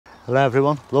Hello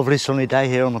everyone, lovely sunny day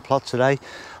here on the plot today.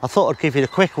 I thought I'd give you a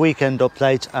quick weekend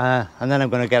update and then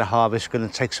I'm going to get a harvest, going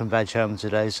to take some veg home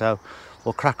today, so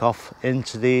we'll crack off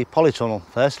into the Polytunnel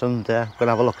first and going to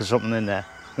have a look at something in there.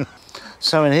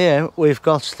 So in here we've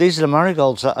got, these are the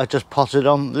marigolds that I just potted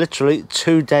on literally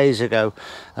 2 days ago,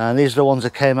 and these are the ones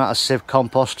that came out of sieve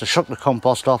compost. I shook the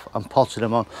compost off and potted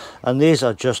them on, and these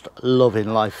are just loving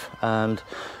life and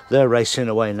they're racing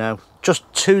away now.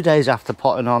 Just 2 days after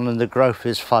potting on, and the growth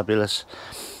is fabulous,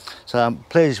 so I'm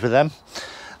pleased with them.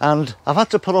 And I've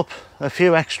had to put up a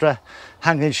few extra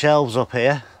hanging shelves up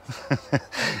here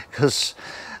because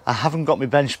I haven't got my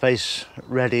bench space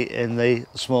ready in the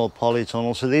small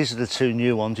polytunnel. So these are the two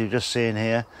new ones you've just seen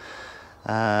here,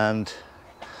 and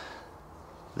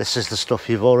this is the stuff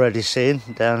you've already seen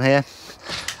down here,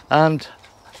 and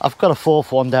I've got a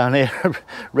fourth one down here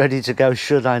ready to go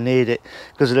should I need it,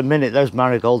 because at the minute those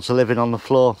marigolds are living on the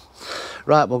floor.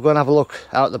 Right, we'll go and have a look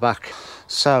out the back.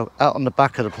 So out on the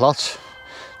back of the plot,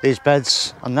 these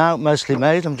beds are now mostly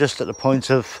made. I'm just at the point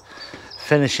of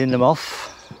finishing them off.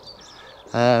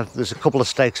 There's a couple of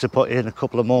stakes to put in, a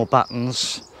couple of more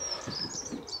battens,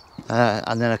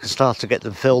 and then I can start to get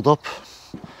them filled up.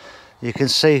 You can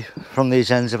see from these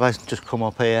ends, if I just come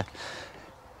up here,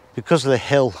 because of the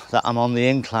hill that I'm on, the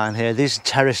incline here, these are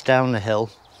terraced down the hill.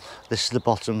 This is the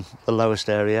bottom, the lowest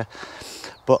area,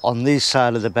 but on these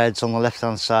side of the beds, on the left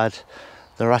hand side,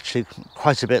 they're actually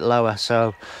quite a bit lower.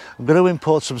 So I'm going to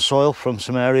import some soil from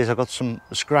some areas. I've got some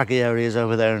scraggy areas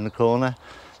over there in the corner.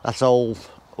 That's all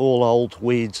old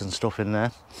weeds and stuff in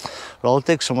there, but I'll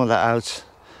dig some of that out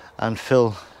and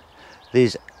fill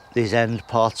these end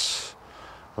parts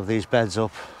of these beds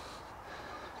up,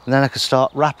 and then I can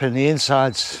start wrapping the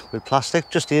insides with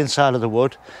plastic, just the inside of the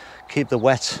wood, keep the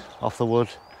wet off the wood,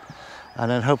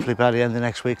 and then hopefully by the end of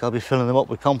next week I'll be filling them up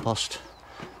with compost.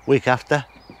 Week after,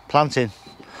 planting.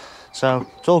 So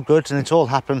it's all good, and it's all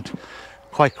happened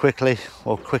quite quickly,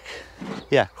 or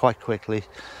quite quickly.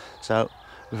 So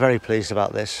very pleased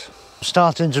about this. I'm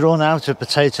starting to run out of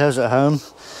potatoes at home,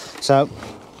 so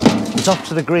it's up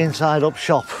to the green side up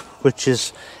shop, which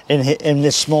is in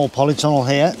this small polytunnel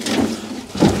here.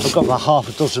 I've got about half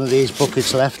a dozen of these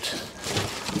buckets left,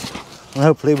 and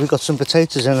hopefully we've got some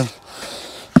potatoes in them.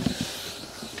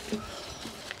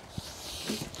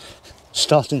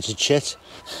 Starting to chit.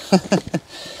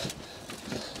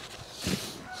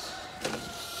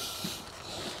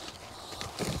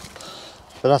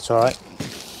 But that's all right.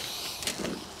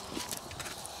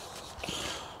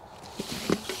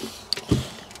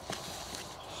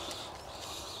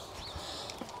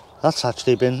 That's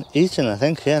actually been eaten, I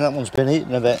think. Yeah, that one's been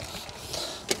eaten a bit.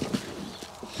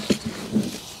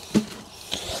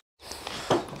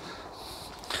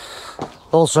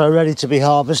 Also ready to be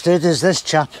harvested is this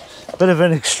chap. Bit of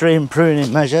an extreme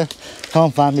pruning measure.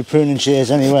 Can't find my pruning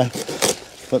shears anywhere,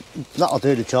 but that'll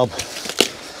do the job.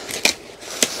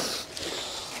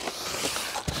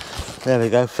 There we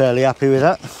go, fairly happy with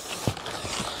that.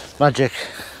 Magic.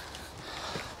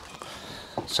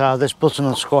 So this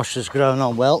butternut squash has grown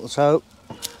on well, so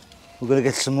we're going to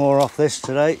get some more off this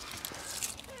today.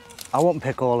 I won't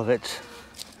pick all of it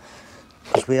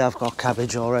because we have got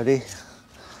cabbage already.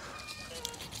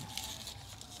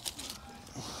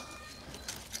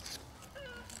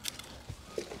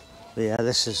 But yeah,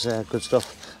 this is good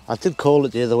stuff. I did call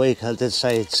it the other week. I did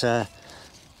say it's the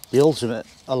ultimate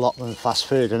allotment fast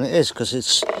food, and it is, because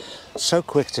it's so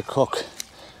quick to cook,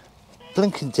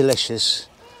 blinking delicious.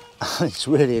 It's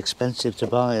really expensive to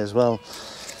buy as well,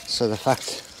 so the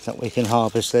fact that we can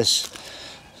harvest this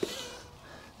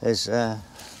is a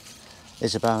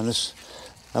bonus.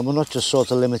 And we're not just sort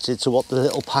of limited to what the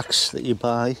little packs that you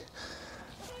buy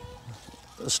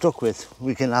are stuck with.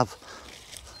 We can have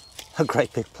a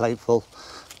great big plate full.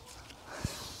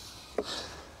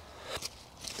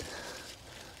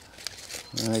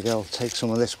 There we go, I'll take some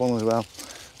of this one as well.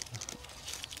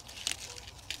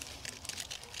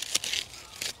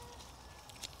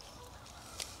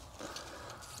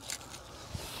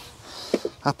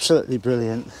 Absolutely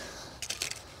brilliant.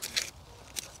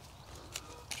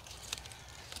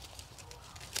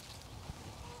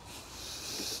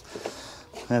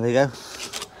 There we go. I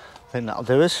think that'll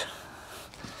do us.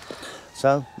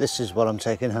 So this is what I'm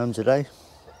taking home today.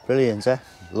 Brilliant, eh?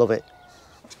 Love it.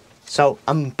 So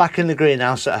I'm back in the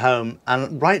greenhouse at home,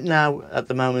 and right now at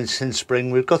the moment since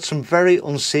spring we've got some very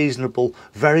unseasonable,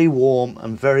 very warm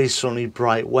and very sunny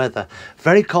bright weather.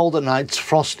 Very cold at night, it's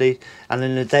frosty, and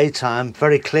in the daytime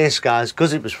very clear skies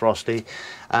because it was frosty,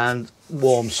 and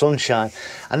warm sunshine,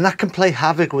 and that can play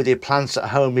havoc with your plants at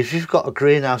home. If you've got a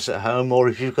greenhouse at home, or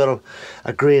if you've got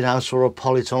a greenhouse or a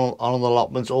polytunnel on an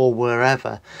allotment or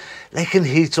wherever, they can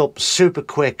heat up super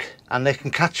quick and they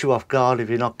can catch you off guard if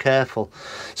you're not careful.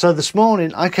 So this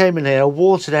morning I came in here, I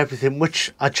watered everything,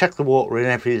 which I check the water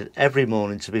in every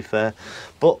morning, to be fair,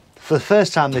 but for the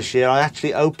first time this year I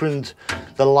actually opened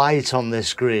the light on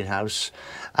this greenhouse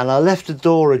and I left the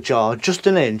door ajar just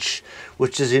an inch,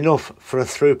 which is enough for a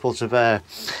throughput of air.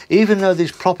 Even though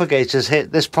these propagators here,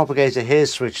 this propagator here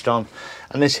is switched on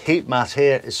and this heat mat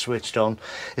here is switched on,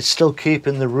 it's still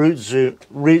keeping the root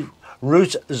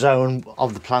zone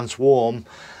of the plants warm.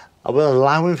 I will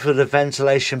allowing for the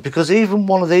ventilation, because even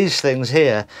one of these things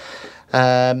here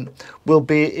will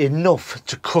be enough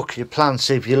to cook your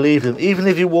plants if you leave them. Even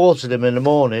if you water them in the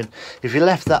morning, if you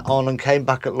left that on and came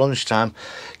back at lunchtime,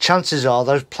 chances are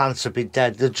those plants would be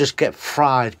dead. They'll just get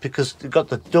fried, because they've got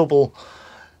the double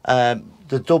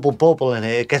bubble in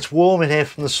here. It gets warm in here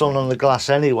from the sun on the glass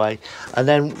anyway, and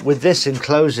then with this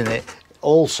enclosing it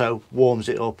also warms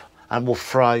it up and will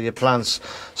fry your plants.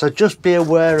 So just be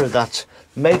aware of that.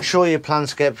 Make sure your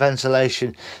plants get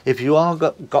ventilation. If you are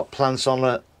got plants on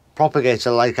a propagator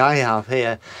like I have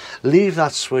here, leave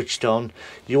that switched on.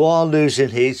 You are losing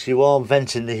heat, you are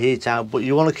venting the heat out, but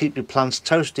you want to keep your plants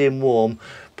toasty and warm,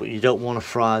 but you don't want to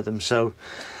fry them. So,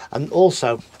 and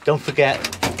also don't forget,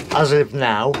 as of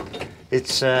now,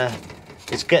 it's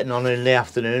getting on in the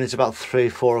afternoon. It's about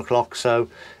 3-4 o'clock, so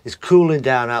it's cooling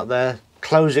down out there.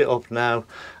 Close it up now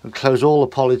and close all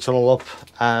the polytunnel up,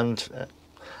 and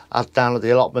down at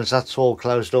the allotments, that's all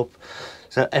closed up.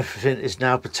 So everything is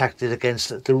now protected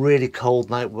against the really cold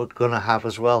night we're going to have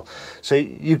as well. So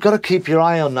you've got to keep your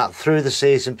eye on that through the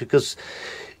season, because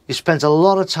you spent a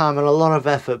lot of time and a lot of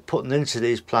effort putting into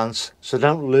these plants. So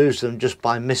don't lose them just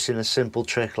by missing a simple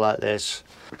trick like this.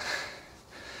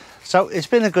 So it's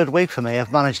been a good week for me.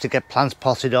 I've managed to get plants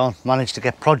potted on, managed to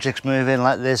get projects moving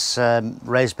like this,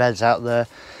 raised beds out there.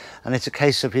 And it's a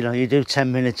case of, you know, you do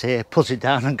 10 minutes here, put it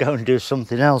down and go and do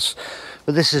something else.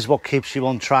 But this is what keeps you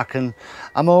on track, and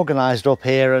I'm organised up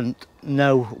here and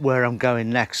know where I'm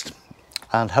going next.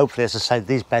 And hopefully, as I say,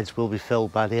 these beds will be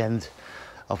filled by the end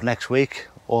of next week,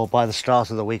 or by the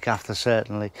start of the week after,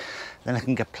 certainly. Then I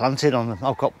can get planted on them.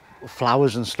 I've got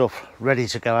flowers and stuff ready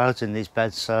to go out in these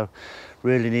beds, so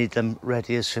really need them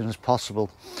ready as soon as possible.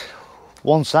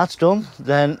 Once that's done,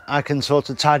 then I can sort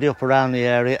of tidy up around the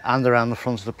area and around the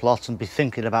front of the plot and be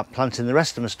thinking about planting the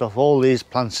rest of my stuff. All these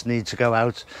plants need to go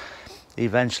out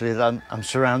eventually. I'm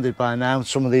surrounded by now.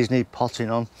 Some of these need potting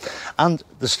on, and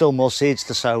there's still more seeds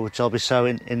to sow, which I'll be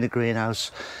sowing in the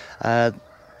greenhouse.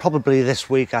 Probably this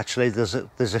week, actually. There's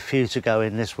a few to go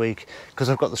in this week, because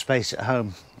I've got the space at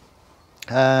home.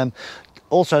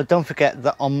 Also, don't forget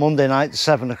that on Monday night,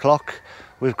 7 o'clock,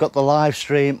 we've got the live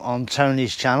stream on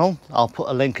Tony's channel. I'll put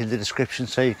a link in the description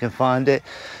so you can find it.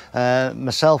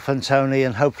 Myself and Tony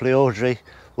and hopefully Audrey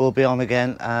will be on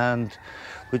again, and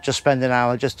we'll just spend an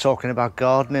hour just talking about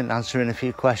gardening, answering a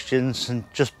few questions, and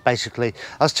just basically,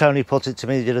 as Tony put it to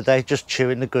me the other day, just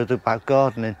chewing the good about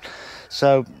gardening.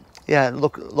 So yeah,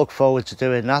 look forward to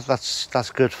doing that. That's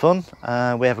good fun.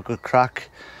 We have a good crack,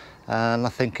 and I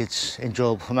think it's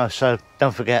enjoyable for most. So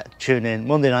don't forget, tune in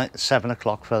Monday night, 7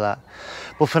 o'clock for that.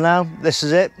 But for now, this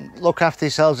is it. Look after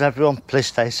yourselves, everyone. Please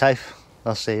stay safe.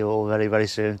 I'll see you all very, very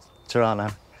soon. Ta-ra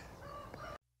now.